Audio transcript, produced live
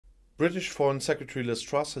British Foreign Secretary Liz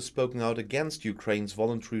Truss has spoken out against Ukraine's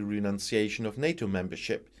voluntary renunciation of NATO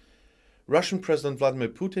membership. Russian President Vladimir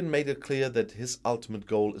Putin made it clear that his ultimate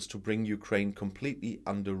goal is to bring Ukraine completely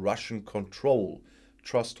under Russian control,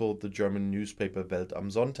 Truss told the German newspaper Welt am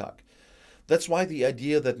Sonntag. That's why the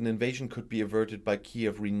idea that an invasion could be averted by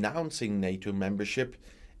Kiev renouncing NATO membership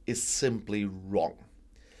is simply wrong.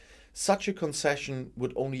 Such a concession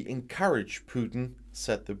would only encourage Putin,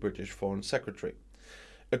 said the British Foreign Secretary.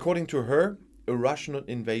 According to her, a Russian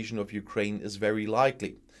invasion of Ukraine is very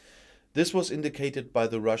likely. This was indicated by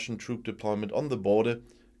the Russian troop deployment on the border,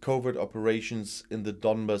 covert operations in the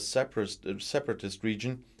Donbas separatist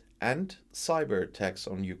region, and cyber attacks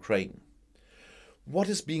on Ukraine. What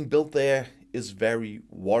is being built there is very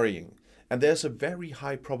worrying, and there's a very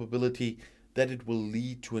high probability that it will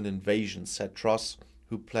lead to an invasion, said Truss,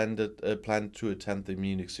 who planned to attend the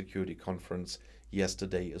Munich Security Conference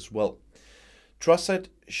yesterday as well. Truss said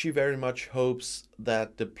she very much hopes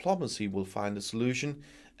that diplomacy will find a solution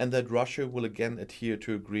and that Russia will again adhere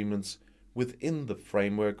to agreements within the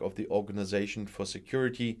framework of the Organization for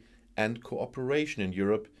Security and Cooperation in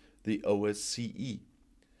Europe, the OSCE.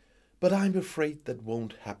 But I'm afraid that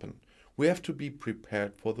won't happen. We have to be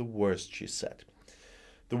prepared for the worst, she said.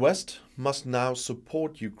 The West must now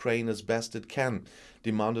support Ukraine as best it can,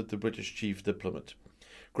 demanded the British chief diplomat.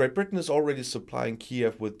 Great Britain is already supplying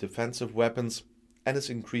Kiev with defensive weapons and is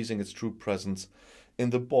increasing its troop presence in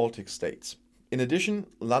the Baltic states. In addition,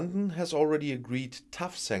 London has already agreed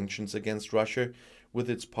tough sanctions against Russia with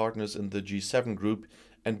its partners in the G7 group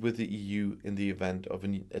and with the EU in the event of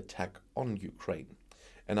an attack on Ukraine.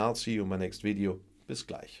 And I'll see you in my next video. Bis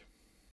gleich.